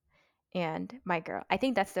House and My Girl. I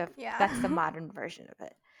think yeah. that's the modern version of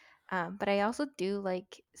it. But I also do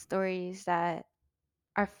like stories that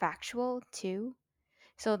are factual too.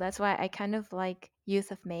 So that's why I kind of like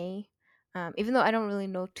Youth of May. Even though I don't really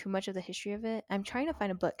know too much of the history of it, I'm trying to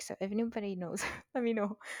find a book. So if anybody knows, let me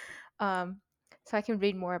know. Um, so I can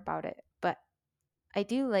read more about it. But I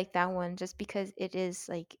do like that one just because it is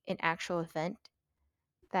like an actual event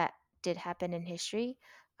that did happen in history,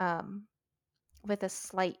 um, with a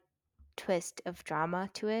slight twist of drama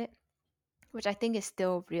to it, which I think is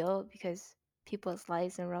still real because people's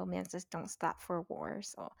lives and romances don't stop for war.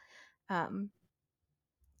 So, um,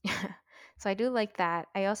 so I do like that.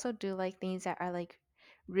 I also do like things that are like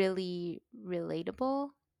really relatable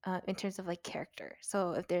in terms of like character.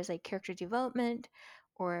 So if there's like character development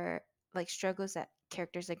or like struggles that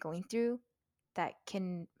characters are going through that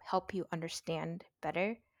can help you understand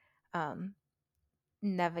better um,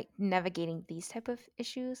 navigating these type of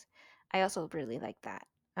issues, I also really like that.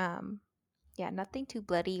 Um, yeah, nothing too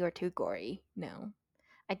bloody or too gory. No,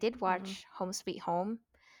 I did Mm. watch Home Sweet Home,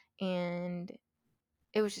 and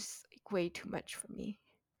it was just like way too much for me.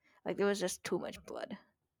 Like there was just too much blood.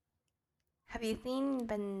 Have you seen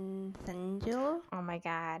Bensenjo? Oh my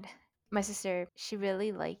god. My sister, she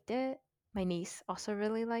really liked it. My niece also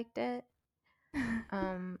really liked it.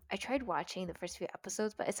 I tried watching the first few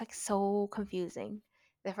episodes, but it's like so confusing.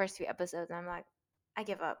 The first few episodes, and I'm like, I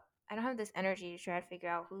give up. I don't have this energy to try to figure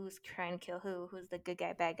out who's trying to kill who's the good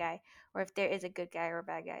guy, bad guy, or if there is a good guy or a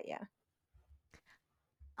bad guy. Yeah.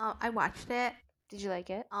 I watched it. Did you like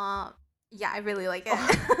it? Um, yeah, I really like Oh,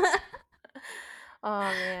 it.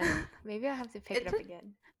 oh man. Maybe I'll have to pick it it's up a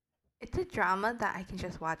again. it's a drama that I can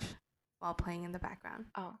just watch while playing in the background,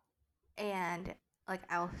 Oh, and like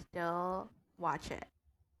I'll still watch it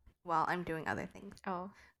while I'm doing other things. oh.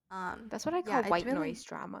 Um, That's what I call yeah, it's white really. noise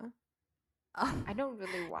drama. Oh, I don't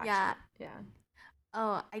really watch yeah. it. Yeah.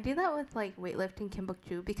 Oh, I do that with like weightlifting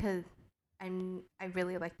Kimbukju because I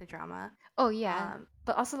really like the drama. Oh yeah. Um,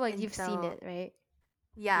 But also like and you've seen so it, right?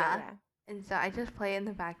 Yeah, yeah, yeah. and so I just play in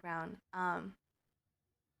the background.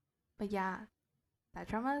 But yeah, that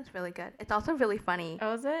drama is really good. It's also really funny.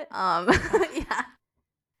 Oh, is it? Um, Oh, yeah.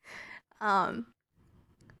 Um,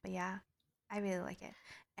 but yeah, I really like it.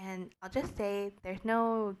 And I'll just say there's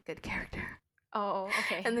no good character Oh,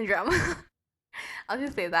 okay. in the drama. I'll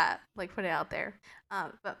just say that, like put it out there.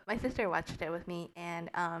 But my sister watched it with me and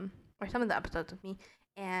or some of the episodes with me,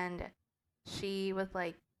 and she was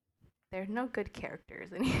like, "There's no good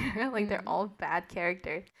characters in here. Like they're all bad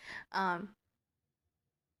characters." Um,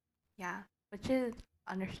 yeah, which is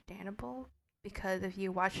understandable because if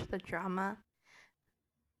you watch the drama,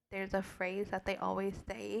 there's a phrase that they always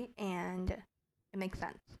say, and it makes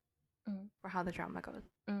sense Mm. for how the drama goes.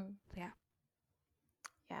 Mm. So yeah.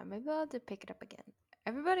 Yeah, maybe I'll have to pick it up again.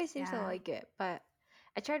 Everybody seems to Yeah. like it, but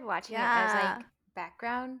I tried watching it as Yeah. like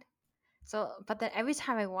background. So, but then every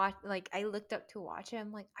time I watch, like I looked up to watch it,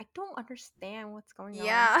 I'm like, I don't understand what's going on.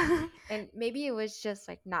 Yeah. And maybe it was just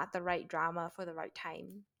like not the right drama for the right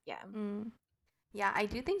time. Yeah, mm. Yeah, I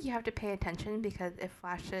do think you have to pay attention because it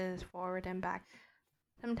flashes forward and back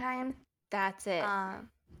sometimes. that's it. Um,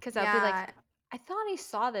 Because I'll be like, yeah, I thought I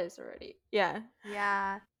saw this already. Yeah.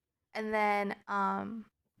 yeah. And then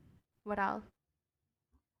what else?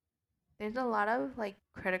 There's a lot of like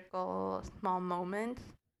critical small moments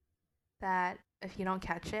that if you don't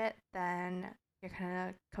catch it, then you're kind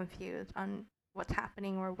of confused on what's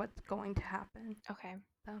happening or what's going to happen. Okay.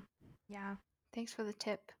 So, yeah. Thanks for the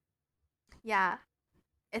tip. Yeah.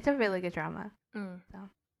 It's a really good drama. Mm, So,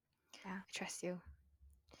 yeah. I trust you.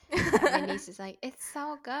 Yeah, my niece is like, it's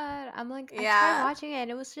so good. I'm like, I tried Yeah. watching it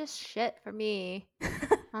and it was just shit for me. I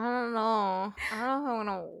don't know. I don't know if I want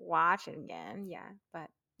to watch it again. Yeah, but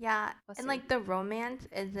Yeah. we'll And see. like the romance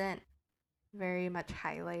isn't very much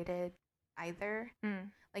highlighted either. Mm,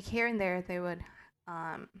 Like here and there they would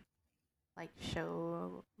um like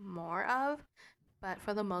show more of, but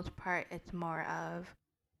for the most part it's more of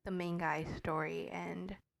the main guy's story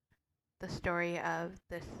and the story of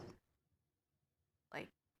this like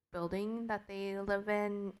building that they live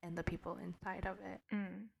in and the people inside of it.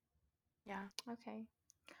 mm. Yeah. Okay.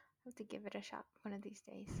 I'll have to give it a shot one of these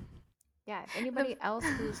days. Yeah, if The anybody else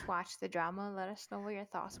who's watched the drama, let us know what your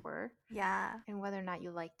thoughts were yeah. and whether or not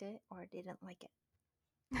you liked it or didn't like it.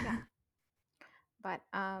 Yeah. But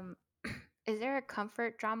is there a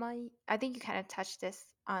comfort drama? I think you kind of touched this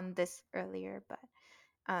on this earlier,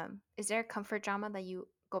 but is there a comfort drama that you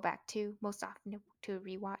go back to most often to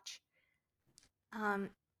rewatch? um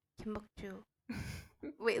Kimbukju.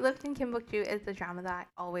 Weightlifting Kimbukju is the drama that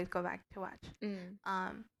I always go back to watch. Mm,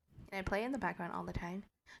 And I play in the background all the time,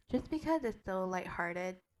 just because it's so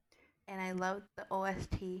lighthearted, and I love the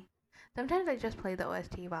OST. Sometimes I just play the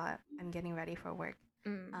OST while I'm getting ready for work.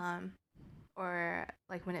 mm, Um, or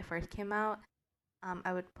like when it first came out,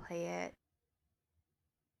 I would play it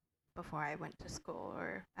before I went to school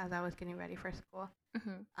or as I was getting ready for school.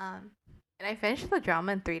 mm-hmm. Um, and I finished the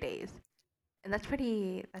drama in 3 days, and that's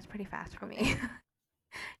pretty fast for Okay. me.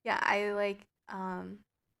 Yeah, I like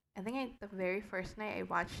I think the very first night I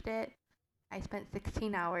watched it, I spent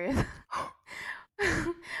 16 hours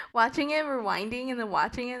watching it, rewinding, and then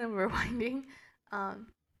watching it and rewinding. Um,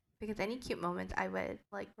 because any cute moments I would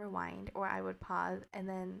like rewind or I would pause and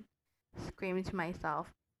then scream to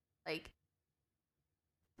myself, like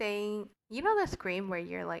saying, you know, the scream where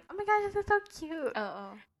you're like, "Oh my gosh, this is so cute!"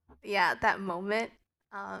 Oh, Yeah, that moment.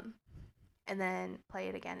 Um, and then play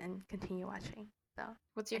it again and continue watching. So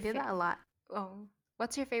what's I your do that a lot.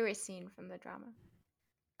 what's your favorite scene from the drama?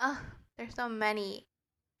 Oh, there's so many.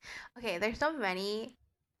 Okay, there's so many.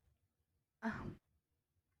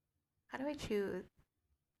 How do I choose?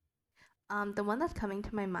 The one that's coming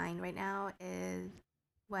to my mind right now is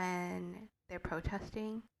when they're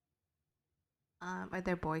protesting, or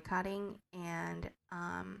they're boycotting, and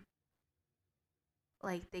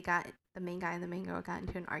like the main guy and the main girl got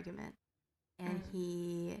into an argument, and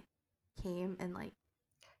he came and like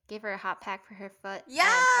Gave her a hot pack for her foot.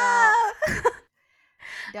 yeah. And,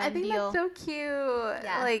 I done think deal. that's so cute.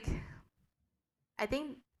 Yeah. Like, I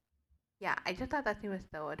think, yeah, I just thought that scene was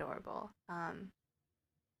so adorable.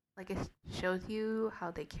 Like it shows you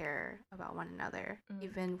how they care about one another,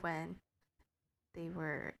 even when they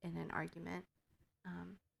were in an argument.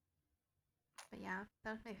 But yeah,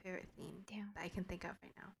 that was my favorite scene that I can think of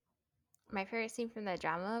right now. My favorite scene from the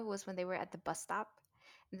drama was when they were at the bus stop.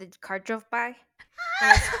 And the car drove by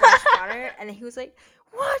and it splashed water, and he was like,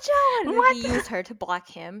 "Watch out!" And then What? he used her to block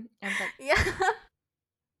him. And I was like, Yeah.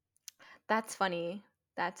 "That's funny.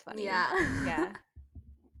 That's funny." Yeah. Yeah.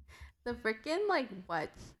 The freaking like what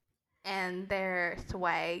and their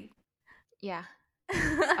swag. Yeah.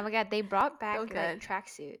 Oh my god, they brought back So like good.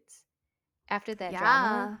 tracksuits after that Yeah.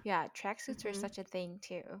 drama. Yeah, tracksuits were Mhm. such a thing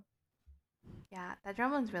too. Yeah, that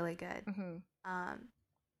drama one's really good. Mm-hmm.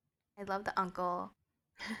 I love the uncle.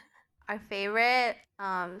 Our favorite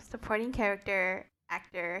supporting character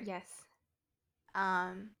actor. Yes.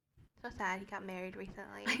 So sad he got married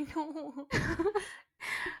recently. I know.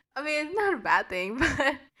 I mean, it's not a bad thing,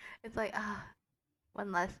 but it's like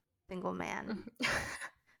one less single man,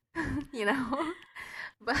 you know.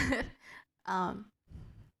 But um,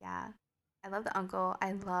 yeah, I love the uncle.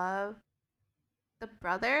 I love the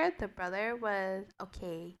brother. The brother was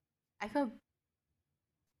okay. I feel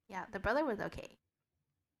yeah, the brother was okay,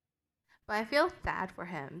 but I feel sad for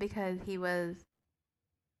him because he was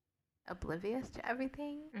oblivious to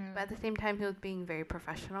everything, but at the same time he was being very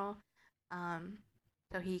professional. Um,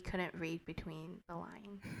 so he couldn't read between the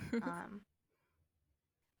lines.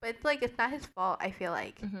 But it's like it's not his fault. I feel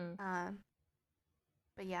like.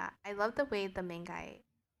 But yeah, I love the way the main guy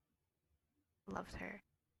loves her.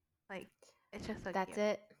 Like it's just so That's cute.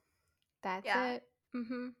 it. That's Yeah. it.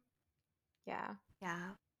 Yeah. Yeah,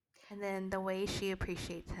 and then the way she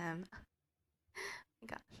appreciates him. My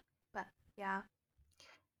gosh, but yeah.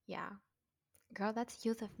 Yeah. Girl, that's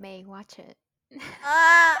Youth of May. Watch it.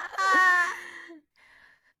 Ah,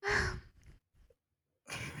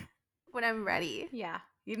 when I'm ready. Yeah.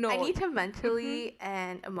 You know. I need to mentally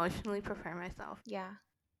and emotionally prepare myself. Yeah.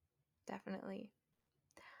 Definitely.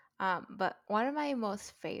 But one of my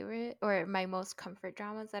most favorite or my most comfort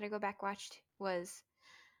dramas that I go back watched was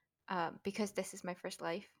Because This Is My First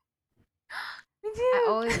Life. Me I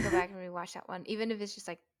too. always go back and rewatch that one, even if it's just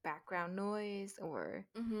like background noise or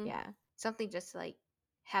yeah, something just to, like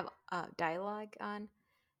have dialogue on.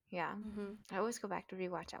 Yeah, I always go back to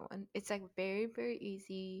rewatch that one. It's like very very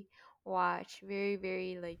easy watch, very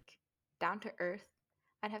very like down to earth.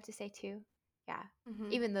 I'd have to say too. Yeah,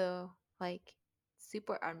 even though like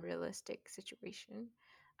super unrealistic situation.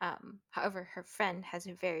 However, her friend has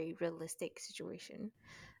a very realistic situation.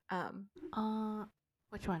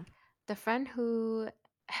 Which one? The friend who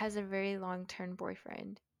has a very long term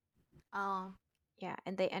boyfriend. Oh, Yeah,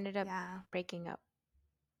 and they ended up yeah. breaking up.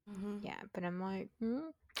 Yeah, but I'm like,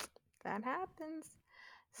 that happens.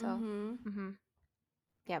 So,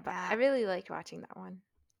 yeah, but I Yeah. really liked watching that one.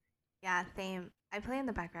 Yeah, same. I play in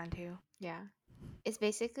the background too. Yeah, it's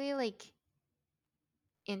basically like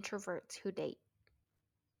introverts who date.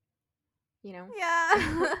 You know?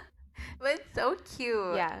 Yeah. But it's so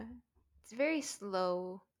cute. Yeah, it's very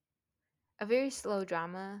slow, a very slow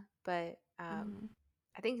drama, but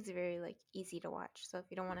I think it's very like easy to watch. So if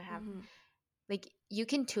you don't want to have like you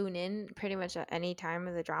can tune in pretty much at any time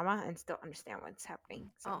of the drama and still understand what's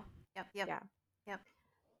happening. So Yep. yeah, Yep.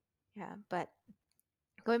 yeah. But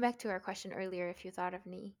going back to our question earlier, if you thought of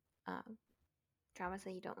any dramas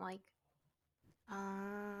that you don't like,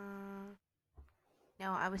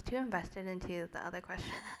 No, I was too invested into the other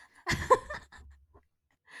question.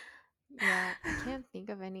 yeah, I can't think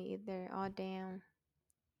of any either. Oh damn.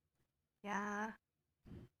 Yeah.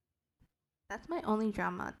 That's my only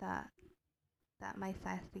drama that my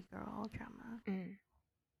sassy girl drama.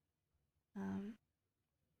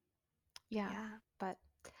 Yeah, but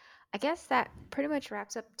I guess that pretty much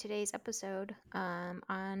wraps up today's episode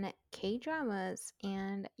on K dramas.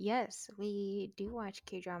 And yes, we do watch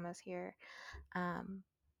K dramas here.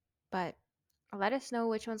 But let us know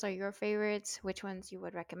which ones are your favorites, which ones you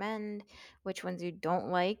would recommend, which ones you don't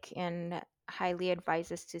like, and highly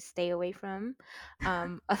advise us to stay away from.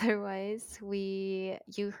 Otherwise,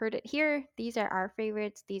 you heard it here. These are our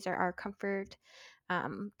favorites. These are our comfort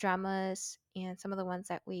dramas, and some of the ones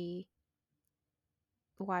that we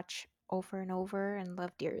watch over and over and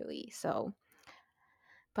love dearly. So,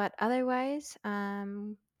 but otherwise,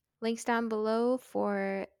 links down below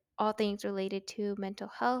for all things related to mental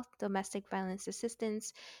health, domestic violence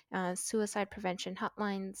assistance, suicide prevention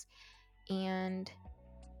hotlines. And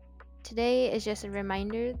today is just a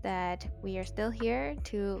reminder that we are still here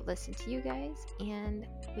to listen to you guys, and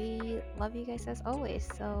we love you guys as always.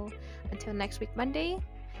 So until next week, Monday,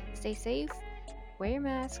 stay safe, wear your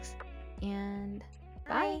masks, and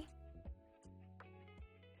bye.